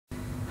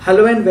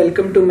Hello and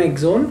welcome to Mech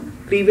Zone.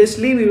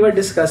 Previously we were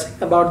discussing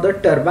about the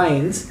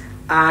turbines,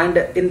 and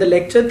in the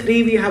lecture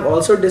 3 we have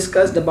also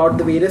discussed about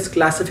the various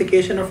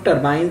classification of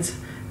turbines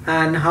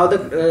and how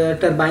the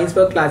turbines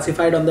were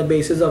classified on the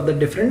basis of the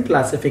different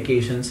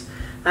classifications.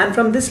 And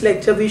from this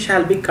lecture we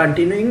shall be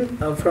continuing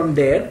from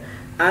there.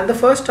 And the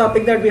first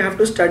topic that we have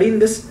to study in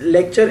this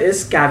lecture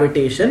is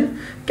cavitation.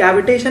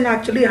 Cavitation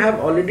actually I have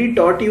already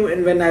taught you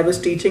when I was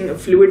teaching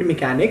fluid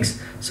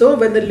mechanics. So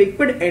when the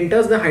liquid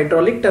enters the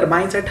hydraulic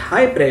turbines at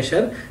high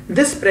pressure,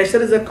 this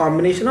pressure is a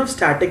combination of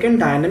static and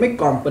dynamic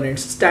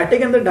components.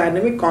 Static and the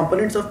dynamic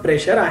components of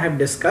pressure I have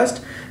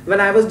discussed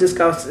when I was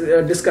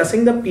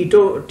discussing the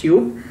pitot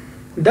tube.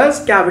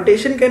 Thus,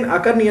 cavitation can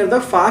occur near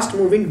the fast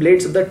moving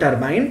blades of the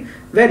turbine,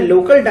 where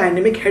local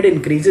dynamic head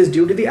increases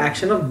due to the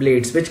action of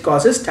blades, which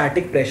causes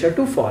static pressure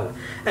to fall.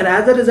 And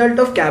as a result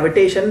of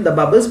cavitation, the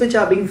bubbles which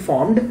are being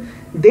formed,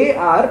 they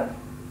are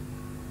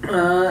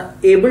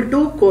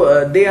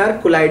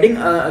colliding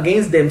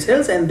against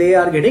themselves and they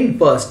are getting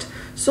burst.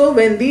 So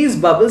when these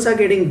bubbles are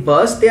getting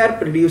burst, they are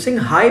producing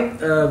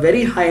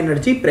very high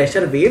energy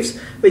pressure waves,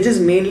 which is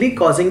mainly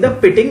causing the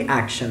pitting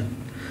action.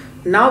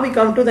 Now we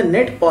come to the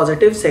net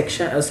positive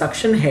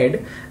suction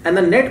head, and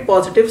the net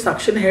positive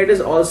suction head is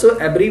also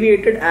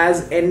abbreviated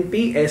as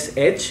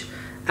NPSH,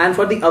 and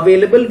for the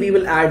available we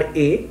will add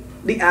A.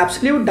 The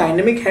absolute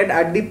dynamic head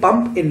at the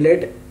pump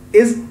inlet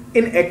is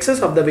in excess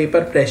of the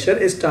vapor pressure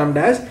is termed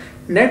as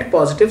net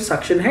positive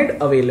suction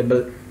head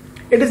available.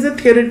 It is the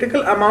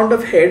theoretical amount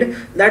of head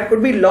that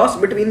could be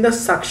lost between the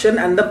suction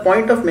and the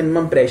point of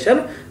minimum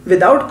pressure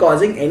without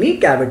causing any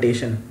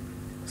cavitation.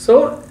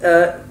 So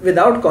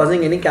without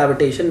causing any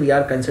cavitation, we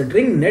are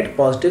considering net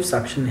positive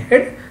suction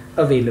head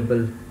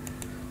available.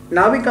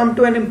 Now we come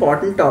to an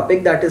important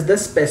topic, that is the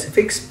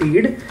specific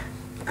speed.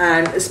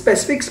 And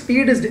specific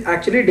speed is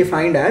actually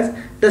defined as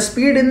the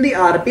speed in the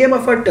RPM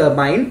of a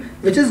turbine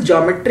which is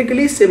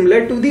geometrically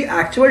similar to the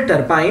actual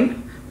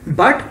turbine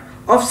but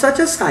of such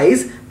a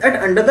size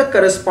that under the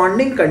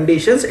corresponding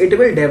conditions it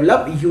will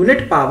develop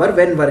unit power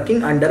when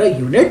working under a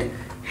unit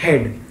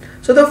head.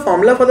 So the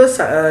formula for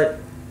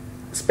the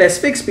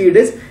specific speed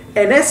is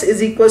ns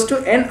is equals to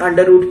n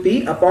under root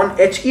p upon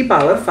h ki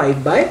power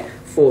 5 by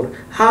 4.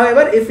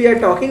 However, if we are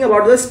talking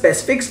about the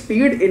specific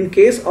speed in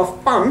case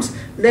of pumps,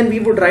 then we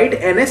would write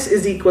ns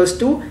is equals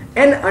to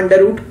n under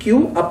root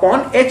q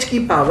upon h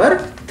ki power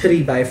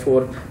 3 by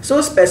 4.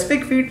 So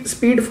specific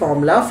speed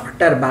formula for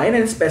turbine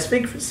and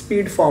specific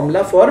speed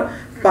formula for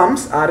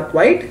pumps are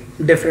quite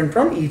different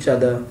from each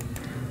other.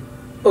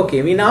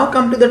 Okay, we now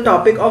come to the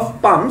topic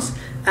of pumps.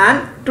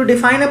 And to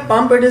define a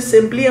pump, it is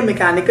simply a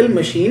mechanical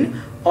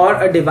machine or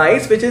a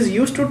device which is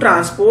used to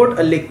transport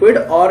a liquid,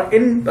 or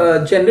in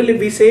general if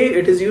we say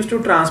it is used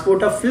to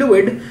transport a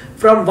fluid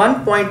from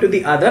one point to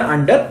the other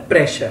under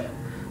pressure.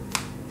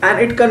 And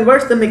it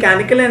converts the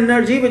mechanical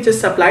energy which is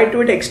supplied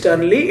to it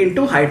externally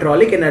into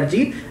hydraulic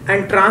energy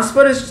and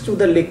transfers to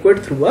the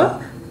liquid through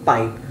a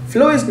pipe.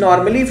 Flow is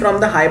normally from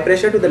the high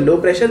pressure to the low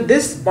pressure.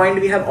 This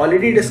point we have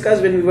already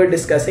discussed when we were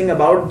discussing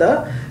about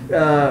the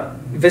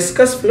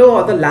viscous flow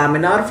or the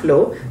laminar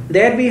flow.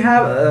 There we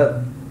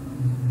have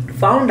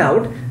found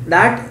out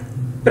that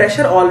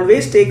pressure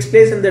always takes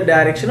place in the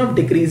direction of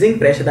decreasing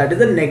pressure, that is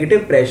the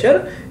negative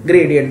pressure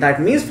gradient. That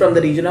means from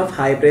the region of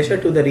high pressure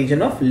to the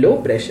region of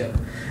low pressure.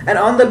 And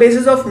on the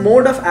basis of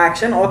mode of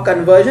action or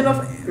conversion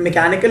of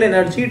mechanical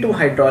energy to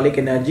hydraulic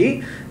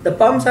energy, the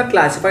pumps are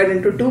classified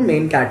into two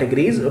main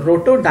categories: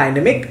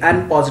 rotodynamic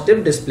and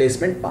positive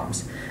displacement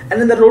pumps.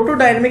 And in the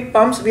rotodynamic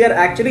pumps, we are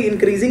actually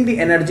increasing the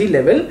energy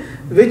level,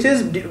 which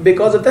is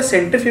because of the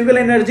centrifugal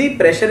energy,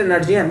 pressure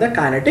energy and the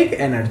kinetic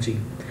energy.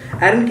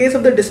 And in case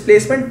of the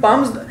displacement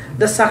pumps,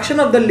 the suction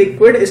of the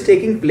liquid is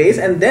taking place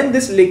and then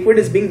this liquid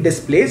is being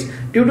displaced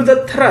due to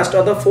the thrust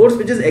or the force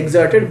which is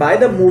exerted by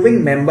the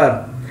moving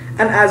member,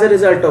 and as a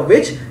result of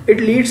which it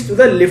leads to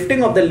the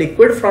lifting of the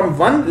liquid from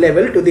one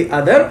level to the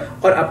other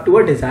or up to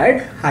a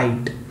desired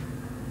height.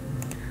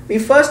 We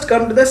first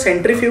come to the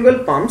centrifugal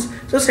pumps.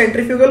 So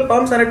centrifugal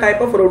pumps are a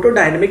type of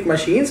rotodynamic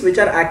machines which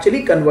are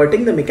actually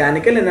converting the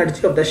mechanical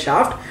energy of the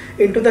shaft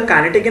into the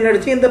kinetic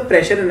energy and the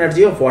pressure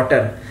energy of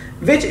water,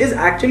 which is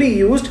actually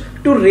used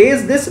to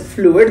raise this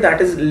fluid, that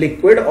is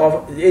liquid,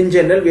 of in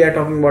general we are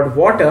talking about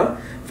water,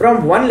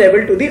 from one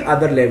level to the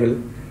other level.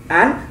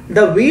 And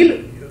the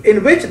wheel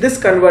in which this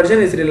conversion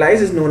is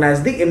realized is known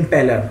as the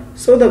impeller.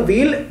 So the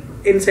wheel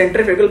in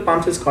centrifugal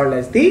pumps is called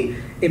as the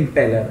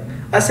impeller.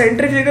 A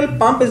centrifugal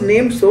pump is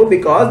named so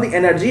because the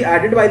energy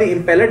added by the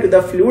impeller to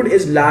the fluid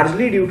is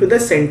largely due to the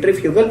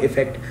centrifugal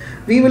effect.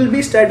 We will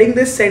be studying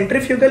this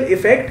centrifugal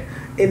effect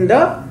in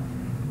the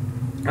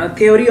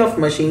theory of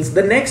machines.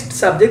 The next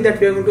subject that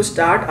we are going to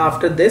start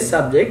after this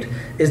subject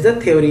is the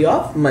theory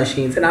of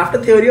machines, and after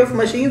theory of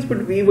machines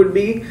we would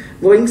be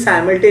going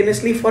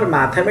simultaneously for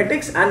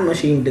mathematics and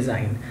machine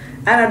design,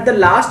 and at the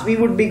last we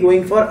would be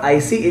going for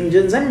IC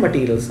engines and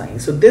material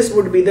science. So this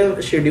would be the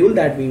schedule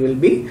that we will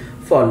be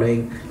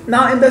following.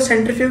 Now in the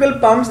centrifugal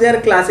pumps, they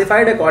are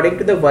classified according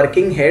to the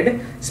working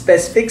head,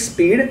 specific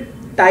speed,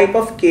 type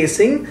of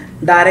casing,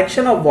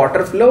 direction of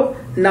water flow,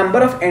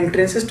 number of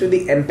entrances to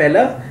the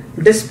impeller,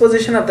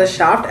 disposition of the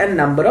shaft, and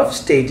number of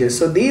stages.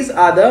 So these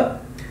are the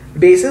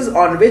basis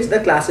on which the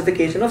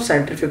classification of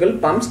centrifugal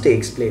pumps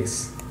takes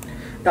place.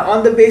 Now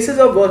on the basis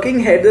of working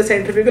head, the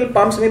centrifugal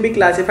pumps may be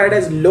classified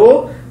as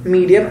low,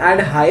 medium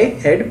and high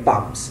head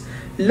pumps.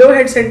 Low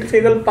head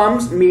centrifugal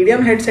pumps,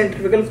 medium head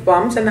centrifugal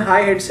pumps and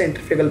high head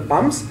centrifugal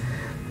pumps.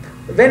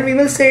 When we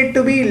will say it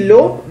to be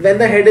low, when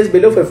the head is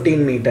below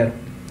 15 meter.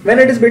 When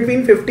it is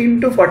between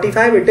 15 to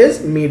 45, it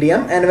is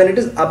medium, and when it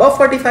is above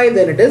 45,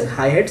 then it is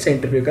high head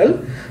centrifugal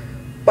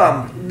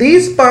pump.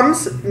 These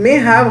pumps may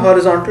have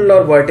horizontal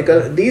or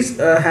vertical. These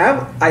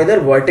have either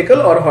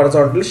vertical or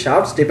horizontal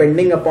shafts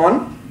depending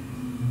upon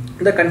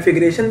the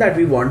configuration that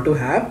we want to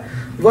have.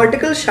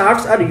 Vertical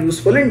shafts are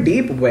useful in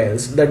deep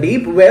wells. The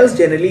deep wells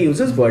generally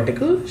uses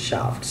vertical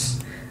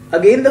shafts.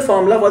 Again, the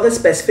formula for the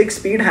specific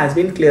speed has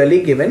been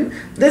clearly given.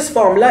 This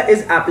formula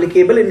is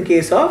applicable in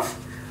case of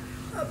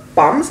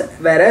pumps,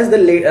 whereas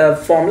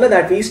the formula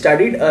that we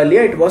studied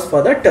earlier, it was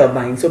for the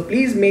turbine. So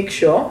please make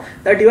sure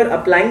that you are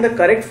applying the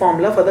correct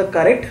formula for the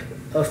correct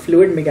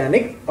fluid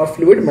mechanic or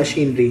fluid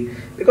machinery,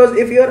 because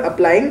if you are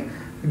applying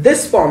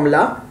this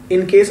formula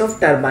in case of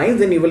turbines,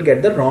 then you will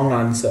get the wrong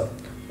answer.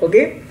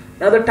 Okay,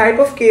 now the type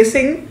of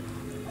casing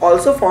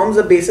also forms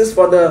a basis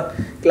for the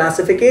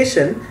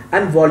classification,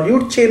 and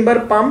volute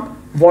chamber pump,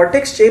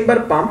 vortex chamber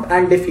pump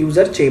and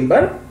diffuser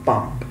chamber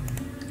pump.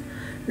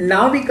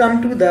 Now we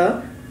come to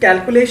the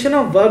calculation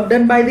of work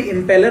done by the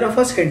impeller of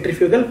a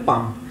centrifugal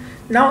pump.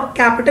 Now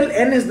capital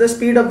N is the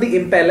speed of the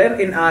impeller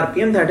in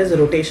RPM, that is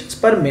rotations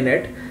per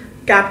minute.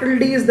 Capital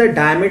D is the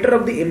diameter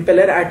of the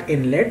impeller at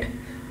inlet,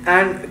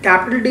 and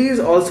capital D is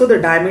also the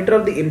diameter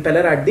of the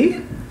impeller at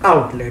the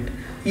outlet.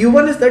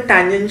 U1 is the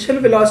tangential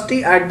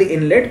velocity at the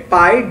inlet,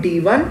 pi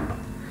D1.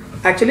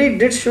 Actually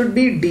this should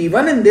be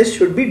D1 and this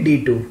should be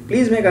D2.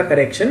 Please make a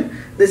correction.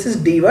 This is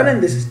D1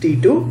 and this is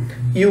D2.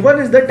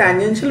 U1 is the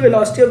tangential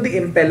velocity of the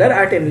impeller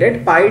at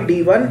inlet, pi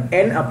D1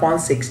 N upon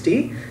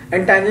 60,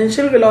 and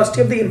tangential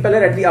velocity of the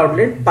impeller at the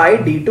outlet, pi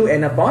D2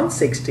 N upon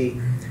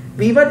 60.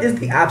 V1 is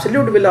the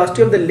absolute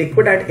velocity of the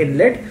liquid at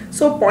inlet.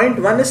 So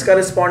point 1 is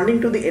corresponding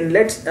to the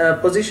inlet's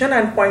position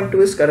and point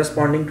 2 is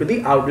corresponding to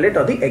the outlet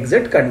or the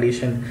exit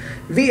condition.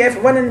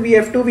 Vf1 and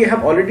Vf2 we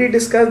have already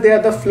discussed. They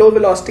are the flow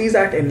velocities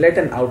at inlet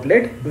and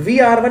outlet.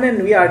 Vr1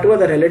 and Vr2 are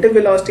the relative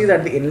velocities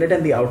at the inlet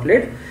and the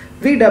outlet.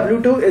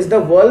 Vw2 is the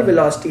whirl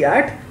velocity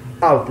at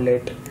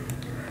outlet.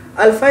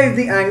 Alpha is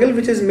the angle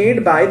which is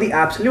made by the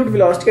absolute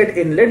velocity at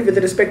inlet with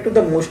respect to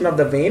the motion of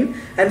the vane,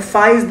 and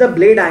phi is the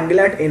blade angle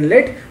at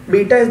inlet,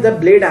 beta is the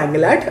blade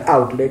angle at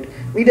outlet.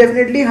 We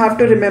definitely have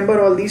to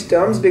remember all these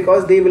terms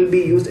because they will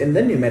be used in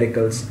the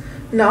numericals.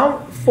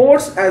 Now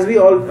force, as we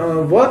all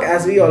work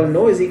as we all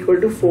know, is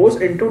equal to force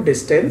into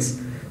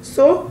distance.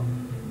 So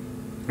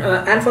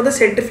and for the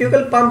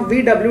centrifugal pump,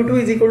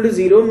 Vw2 is equal to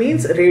 0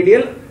 means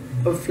radial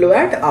flow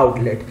at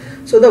outlet.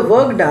 So the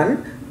work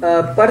done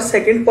per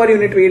second per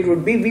unit weight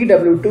would be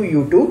Vw2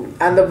 U2,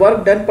 and the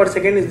work done per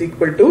second is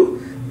equal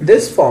to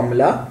this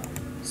formula.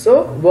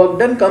 So work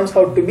done comes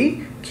out to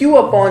be Q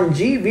upon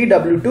G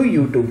Vw2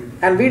 U2,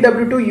 and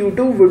Vw2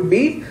 U2 would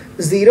be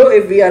 0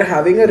 if we are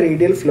having a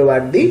radial flow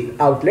at the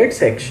outlet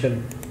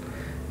section.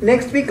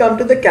 Next we come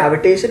to the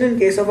cavitation in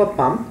case of a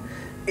pump,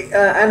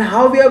 and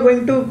how we are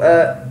going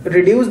to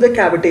reduce the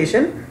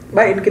cavitation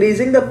by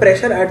increasing the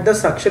pressure at the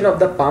suction of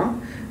the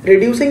pump,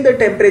 reducing the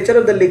temperature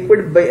of the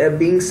liquid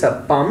being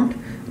pumped,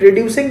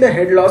 reducing the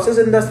head losses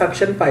in the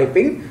suction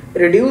piping,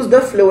 reduce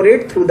the flow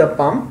rate through the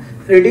pump,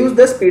 reduce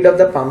the speed of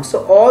the pump.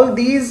 So all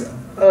these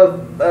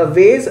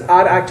ways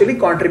are actually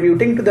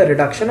contributing to the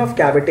reduction of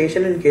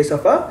cavitation in case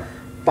of a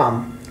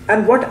pump.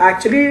 And what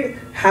actually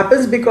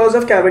happens because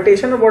of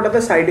cavitation, or what are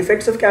the side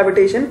effects of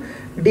cavitation?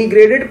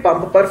 Degraded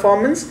pump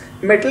performance,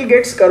 metal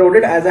gets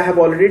corroded, as I have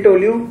already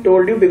told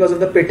you because of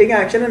the pitting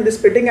action, and this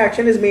pitting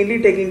action is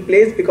mainly taking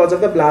place because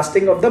of the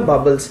blasting of the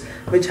bubbles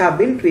which have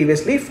been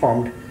previously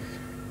formed.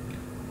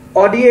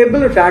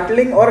 Audible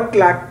rattling or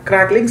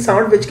crackling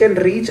sound which can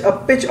reach a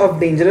pitch of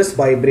dangerous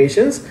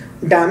vibrations,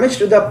 damage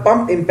to the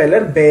pump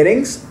impeller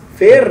bearings,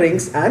 fair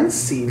rings and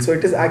seal. So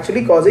it is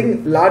actually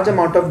causing large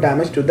amount of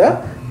damage to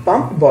the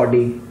pump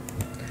body.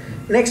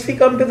 Next we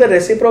come to the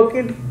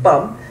reciprocating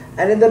pump,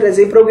 and in the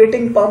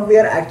reciprocating pump we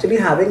are actually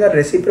having a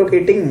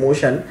reciprocating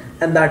motion,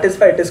 and that is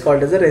why it is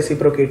called as a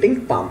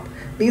reciprocating pump.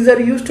 These are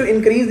used to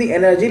increase the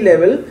energy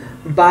level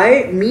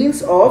by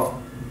means of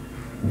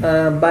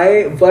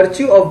by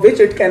virtue of which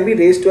it can be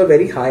raised to a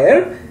very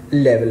higher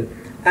level,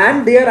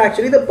 and they are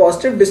actually the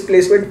positive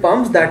displacement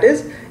pumps, that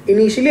is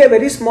initially a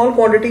very small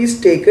quantity is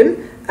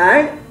taken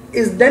and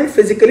is then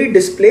physically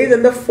displaced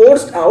and the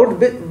forced out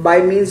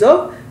by means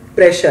of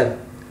pressure,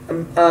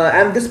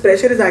 and this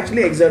pressure is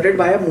actually exerted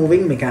by a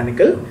moving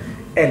mechanical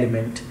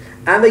element.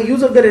 And the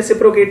use of the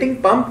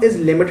reciprocating pump is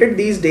limited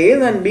these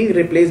days and being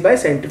replaced by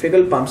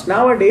centrifugal pumps.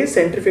 Nowadays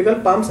centrifugal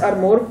pumps are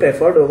more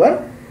preferred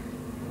over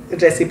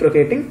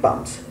reciprocating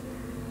pumps.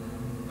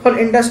 For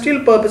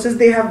industrial purposes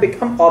they have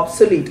become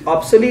obsolete.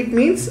 Obsolete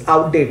means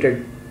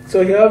outdated.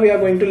 So here we are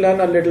going to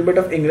learn a little bit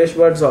of English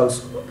words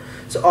also.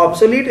 So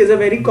obsolete is a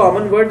very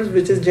common word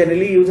which is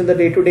generally used in the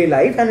day-to-day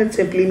life, and it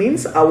simply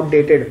means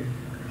outdated.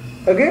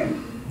 Okay,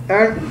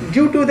 and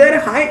due to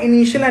their high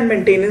initial and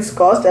maintenance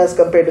cost as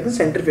compared to the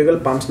centrifugal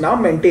pumps. Now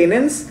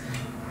maintenance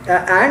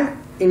and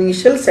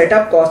initial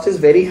setup cost is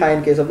very high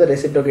in case of the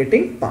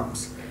reciprocating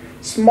pumps.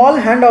 Small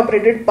hand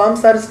operated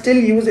pumps are still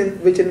used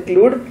which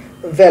include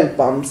well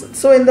pumps.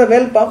 So in the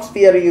well pumps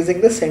we are using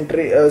the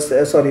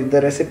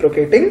the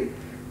reciprocating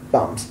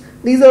pumps.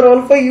 These are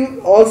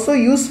also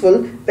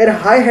useful where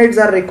high heads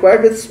are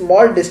required with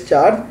small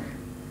discharge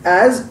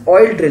as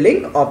oil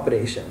drilling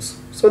operations.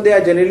 So they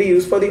are generally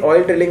used for the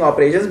oil drilling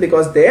operations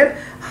because their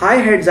high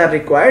heads are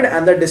required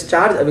and the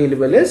discharge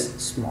available is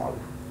small.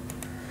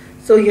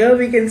 So here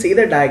we can see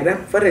the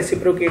diagram for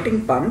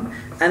reciprocating pump,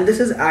 and this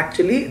is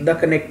actually the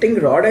connecting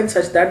rod and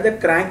such that the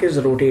crank is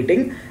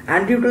rotating,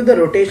 and due to the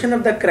rotation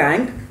of the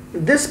crank,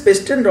 this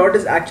piston rod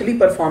is actually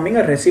performing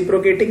a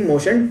reciprocating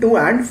motion to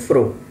and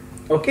fro.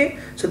 Okay,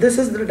 so this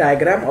is the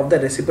diagram of the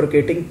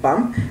reciprocating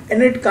pump,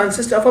 and it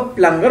consists of a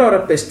plunger or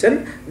a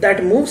piston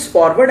that moves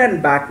forward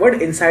and backward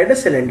inside a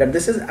cylinder.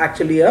 This is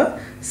actually a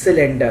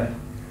cylinder,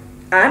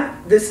 and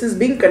this is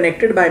being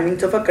connected by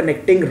means of a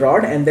connecting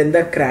rod and then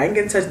the crank,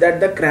 and such that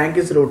the crank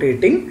is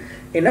rotating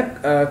in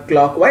a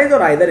clockwise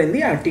or either in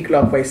the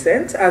anti-clockwise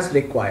sense as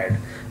required.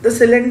 The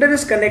cylinder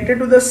is connected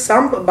to the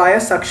sump by a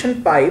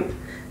suction pipe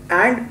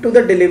and to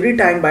the delivery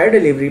tank by a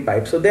delivery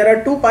pipe. So there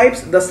are two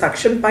pipes, the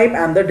suction pipe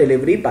and the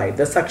delivery pipe.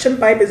 The suction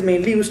pipe is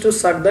mainly used to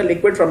suck the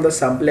liquid from the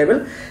sump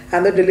level,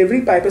 and the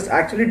delivery pipe is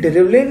actually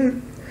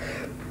delivering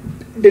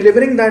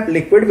that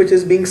liquid which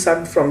is being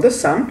sucked from the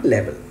sump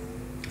level.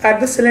 At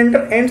the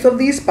cylinder ends of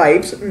these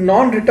pipes,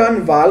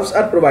 non-return valves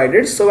are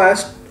provided so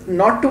as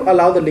not to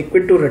allow the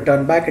liquid to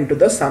return back into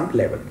the sump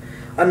level.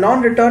 A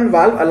non-return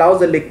valve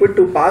allows the liquid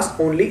to pass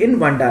only in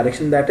one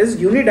direction, that is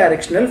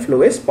unidirectional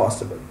flow is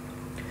possible.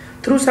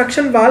 Through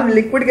suction valve,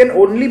 liquid can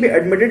only be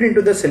admitted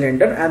into the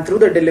cylinder, and through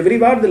the delivery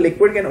valve, the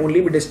liquid can only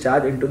be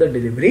discharged into the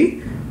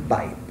delivery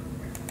pipe.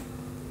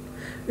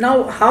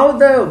 Now, how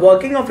the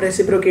working of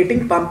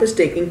reciprocating pump is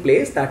taking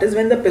place, that is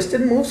when the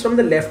piston moves from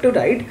the left to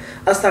right,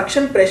 a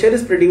suction pressure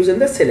is produced in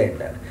the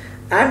cylinder,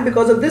 and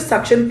because of this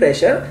suction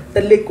pressure,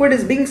 the liquid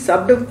is being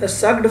sucked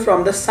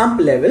from the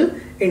sump level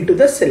into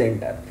the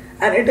cylinder,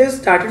 and it is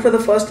started for the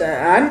first,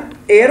 and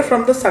air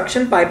from the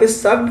suction pipe is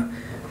sucked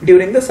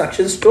during the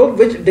suction stroke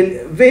while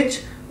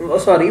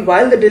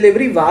the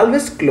delivery valve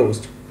is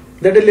closed.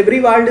 The delivery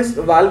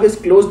valve is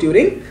closed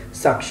during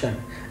suction,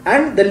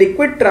 and the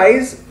liquid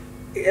rises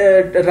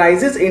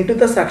into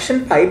the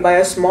suction pipe by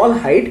a small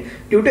height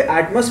due to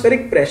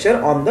atmospheric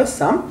pressure on the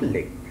sump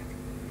lid.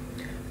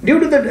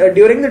 During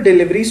the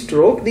delivery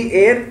stroke, the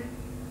air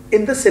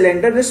in the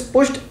cylinder is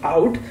pushed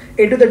out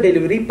into the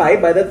delivery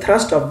pipe by the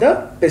thrust of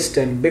the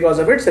piston. Because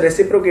of its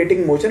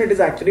reciprocating motion, it is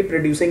actually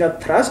producing a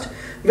thrust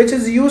which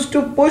is used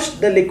to push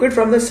the liquid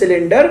from the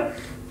cylinder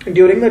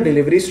during the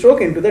delivery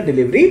stroke into the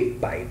delivery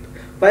pipe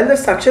while the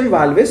suction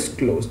valve is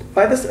closed.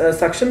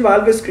 Suction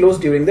valve is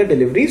closed during the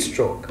delivery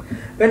stroke.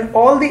 When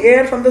all the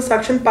air from the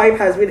suction pipe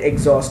has been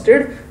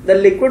exhausted, the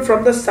liquid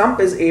from the sump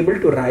is able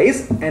to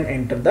rise and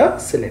enter the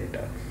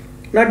cylinder.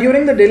 Now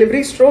during the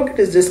delivery stroke, it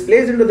is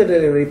displaced into the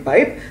delivery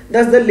pipe,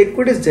 thus the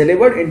liquid is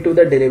delivered into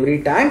the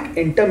delivery tank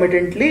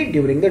intermittently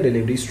during the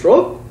delivery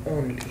stroke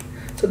only.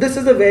 So this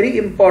is a very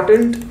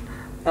important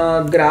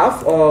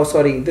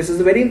this is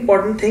a very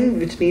important thing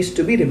which needs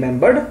to be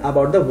remembered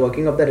about the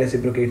working of the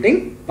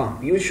reciprocating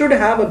pump. You should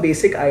have a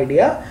basic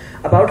idea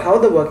about how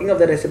the working of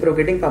the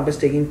reciprocating pump is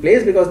taking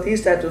place, because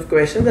these types of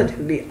questions are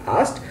generally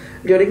asked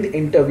during the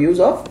interviews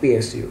of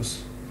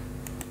PSUs.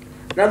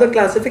 Now the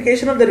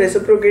classification of the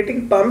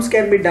reciprocating pumps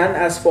can be done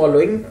as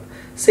following: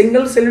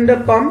 single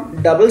cylinder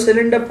pump, double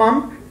cylinder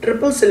pump,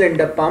 triple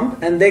cylinder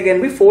pump, and there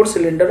can be 4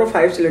 cylinder or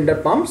 5 cylinder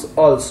pumps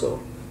also.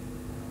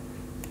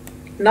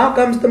 Now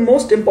comes the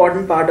most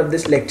important part of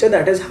this lecture,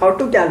 that is how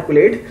to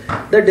calculate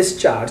the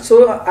discharge.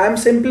 So I am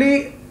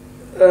simply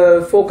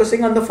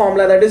focusing on the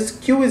formula, that is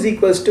Q is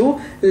equals to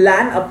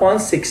LAN upon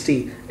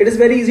 60. It is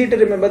very easy to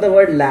remember the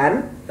word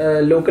LAN.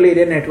 Local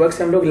area networks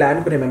से हम लोग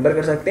LAN को remember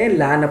कर सकते हैं,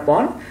 LAN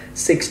upon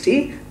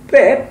 60,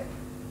 where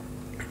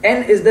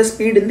N is the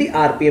speed in the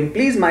RPM.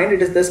 Please mind,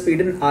 it is the speed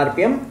in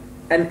RPM,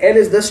 and L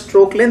is the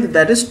stroke length,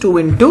 that is 2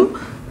 into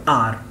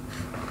R,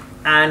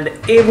 and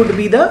A would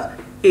be the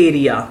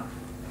area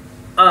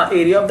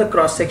of the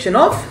cross section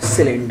of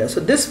cylinder.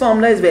 So this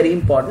formula is very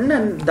important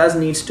and thus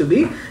needs to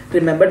be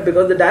remembered,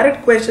 because the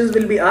direct questions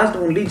will be asked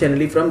only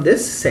generally from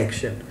this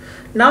section.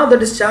 Now the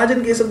discharge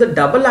in case of the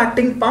double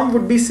acting pump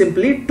would be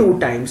simply 2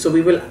 times. So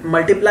we will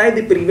multiply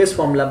the previous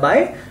formula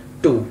by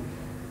 2.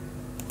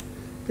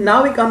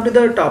 Now we come to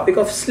the topic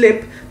of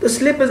slip. The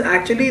slip is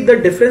actually the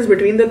difference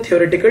between the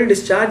theoretical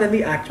discharge and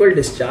the actual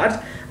discharge,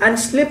 and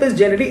slip is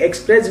generally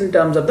expressed in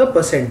terms of the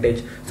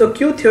percentage. So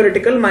Q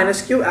theoretical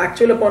minus Q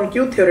actual upon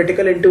Q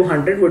theoretical into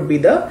 100 would be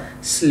the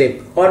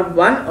slip, or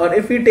 1, or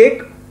if we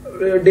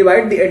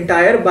divide the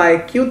entire by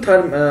Q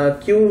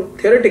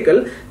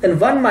theoretical, then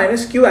 1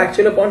 minus Q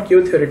actual upon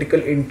Q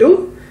theoretical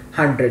into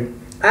 100.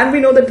 And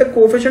we know that the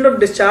coefficient of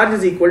discharge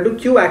is equal to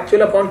Q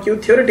actual upon Q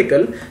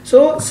theoretical.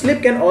 So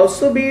slip can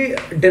also be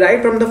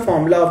derived from the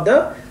formula of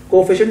the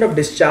coefficient of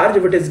discharge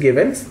if it is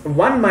given.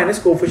 1 minus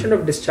coefficient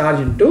of discharge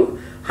into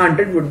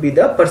 100 would be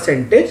the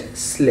percentage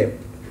slip.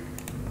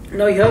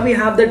 Now here we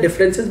have the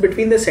differences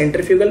between the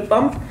centrifugal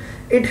pump.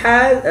 It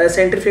has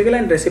centrifugal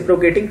and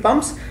reciprocating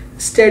pumps,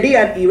 steady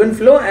and even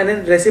flow, and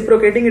in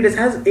reciprocating it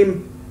has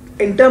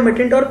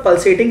intermittent or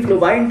pulsating flow.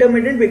 Why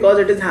intermittent? Because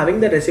it is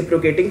having the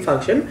reciprocating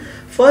function.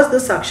 First the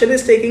suction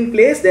is taking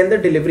place, then the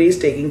delivery is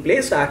taking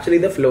place. So actually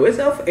the flow is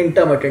of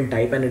intermittent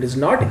type and it is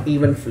not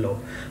even flow.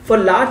 For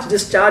large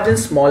discharge and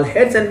small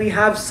heads, and we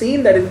have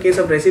seen that in case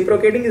of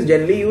reciprocating is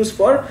generally used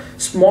for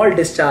small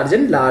discharge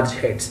and large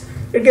heads.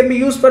 It can be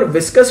used for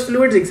viscous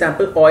fluids,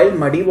 example oil,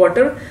 muddy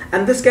water,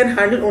 and this can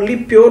handle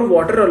only pure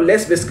water or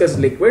less viscous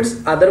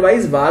liquids.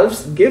 Otherwise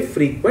valves give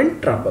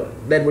frequent trouble.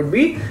 There would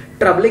be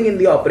troubling in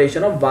the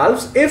operation of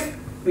valves if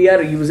we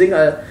are using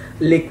a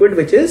liquid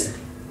which is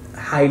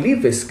highly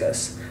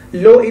viscous.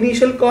 Low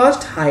initial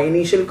cost, high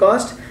initial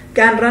cost,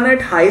 can run at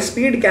high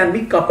speed, can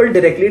be coupled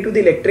directly to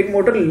the electric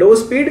motor. Low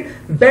speed,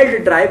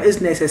 belt drive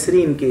is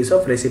necessary in case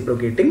of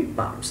reciprocating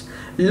pumps.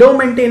 Low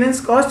maintenance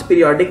cost,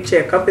 periodic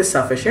checkup is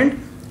sufficient.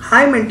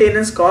 High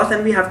maintenance cost,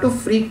 and we have to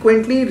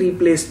frequently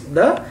replace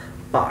the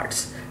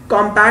parts.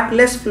 Compact,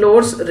 less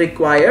floors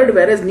required,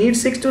 whereas need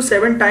 6 to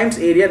 7 times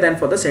area than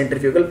for the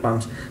centrifugal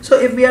pumps. So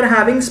if we are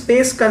having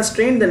space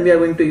constraint, then we are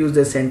going to use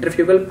the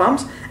centrifugal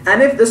pumps,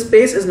 and if the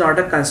space is not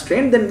a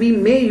constraint, then we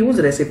may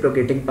use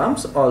reciprocating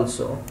pumps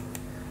also.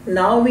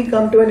 Now we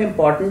come to an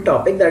important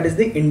topic, that is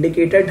the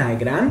indicator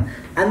diagram.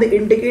 And the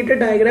indicator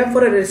diagram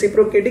for a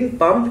reciprocating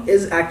pump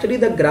is actually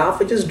the graph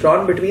which is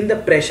drawn between the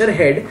pressure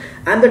head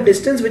and the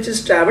distance which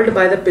is traveled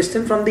by the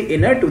piston from the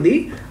inner to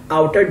the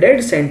outer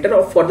dead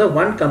center for the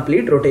one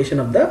complete rotation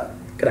of the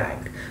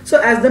crank.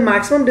 So as the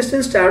maximum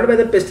distance traveled by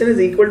the piston is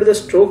equal to the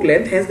stroke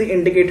length, hence the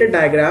indicator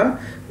diagram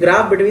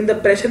graph between the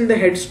pressure and the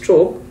head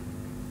stroke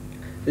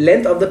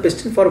length of the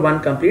piston for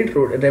one complete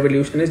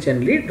revolution is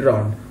generally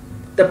drawn.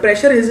 The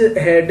pressure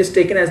head is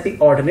taken as the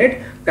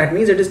ordinate, that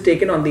means it is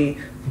taken on the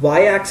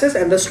y-axis,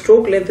 and the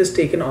stroke length is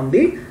taken on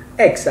the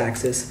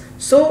x-axis.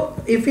 So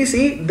if we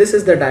see, this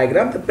is the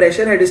diagram, the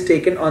pressure head is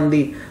taken on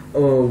the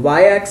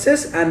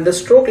y-axis and the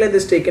stroke length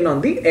is taken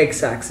on the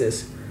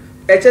x-axis.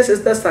 HS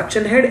is the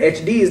suction head,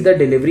 HD is the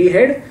delivery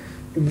head,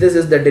 this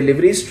is the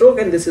delivery stroke,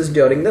 and this is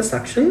during the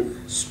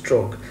suction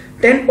stroke.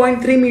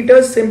 10.3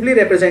 meters simply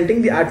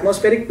representing the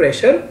atmospheric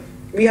pressure.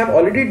 We have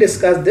already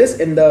discussed this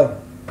in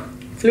the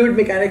fluid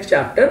mechanics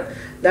chapter,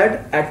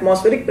 that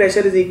atmospheric pressure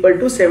is equal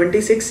to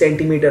 76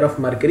 centimeter of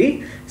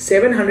mercury,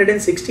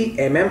 760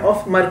 mm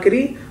of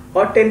mercury,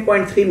 or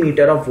 10.3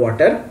 meter of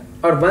water,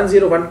 or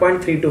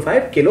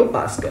 101.325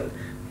 kilopascal.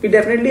 We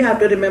definitely have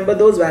to remember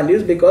those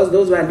values because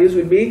those values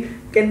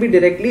can be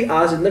directly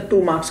asked in the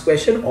 2 marks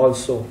question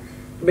also.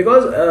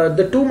 Because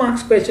the 2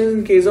 marks questions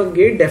in case of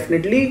GATE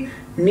definitely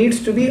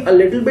needs to be a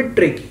little bit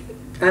tricky,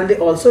 and they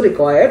also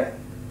require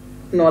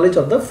knowledge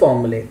of the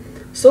formulae.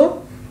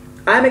 So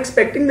I am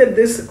expecting that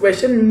this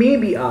question may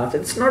be asked.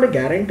 It's not a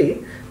guarantee,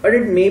 but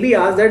it may be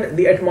asked that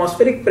the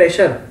atmospheric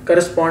pressure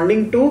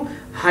corresponding to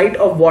height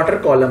of water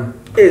column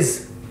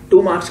is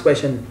 2 marks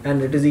question,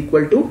 and it is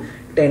equal to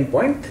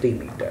 10.3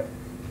 meter.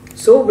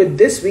 So with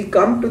this we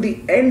come to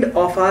the end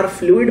of our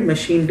fluid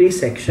machinery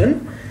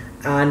section,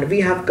 and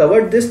we have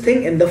covered this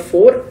thing in the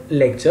 4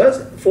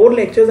 lectures. 4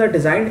 lectures are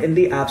designed in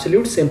the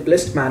absolute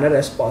simplest manner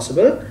as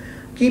possible,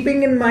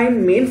 keeping in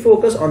mind main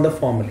focus on the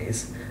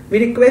formulas. We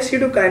request you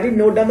to kindly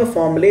note down the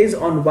formulas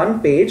on one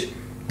page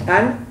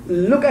and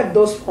look at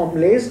those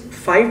formulas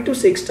 5 to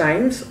 6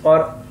 times,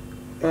 or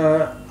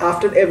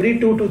after every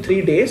 2 to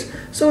 3 days,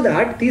 so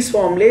that these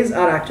formulas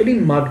are actually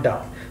mugged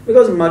up,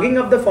 because mugging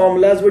up the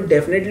formulas would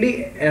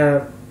definitely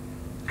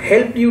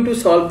help you to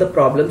solve the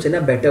problems in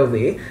a better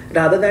way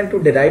rather than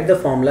to derive the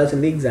formulas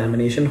in the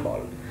examination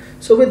hall.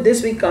 So with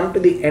this we come to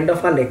the end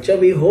of our lecture.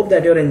 We hope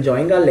that you're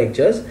enjoying our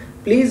lectures.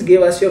 Please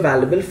give us your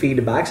valuable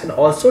feedbacks and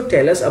also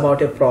tell us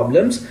about your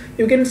problems.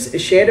 You can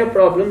share your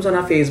problems on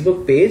our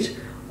Facebook page,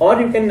 or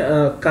you can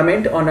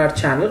comment on our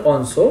channel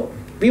also.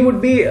 We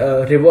would be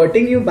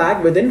reverting you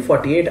back within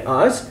 48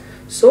 hours.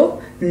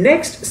 So in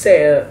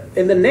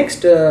the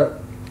next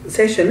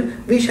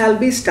session we shall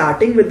be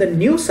starting with the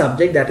new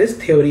subject, that is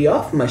theory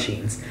of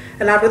machines,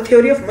 and after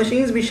theory of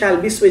machines we shall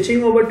be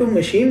switching over to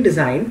machine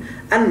design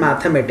and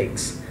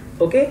mathematics.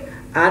 Okay,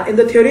 and in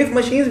the theory of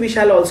machines we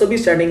shall also be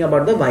studying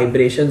about the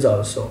vibrations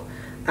also,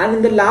 and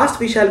in the last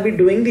we shall be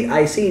doing the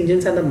IC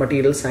engines and the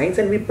material science,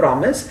 and we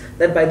promise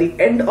that by the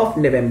end of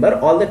November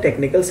all the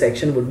technical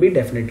section would be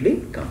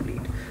definitely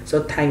complete.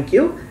 So thank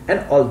you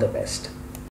and all the best.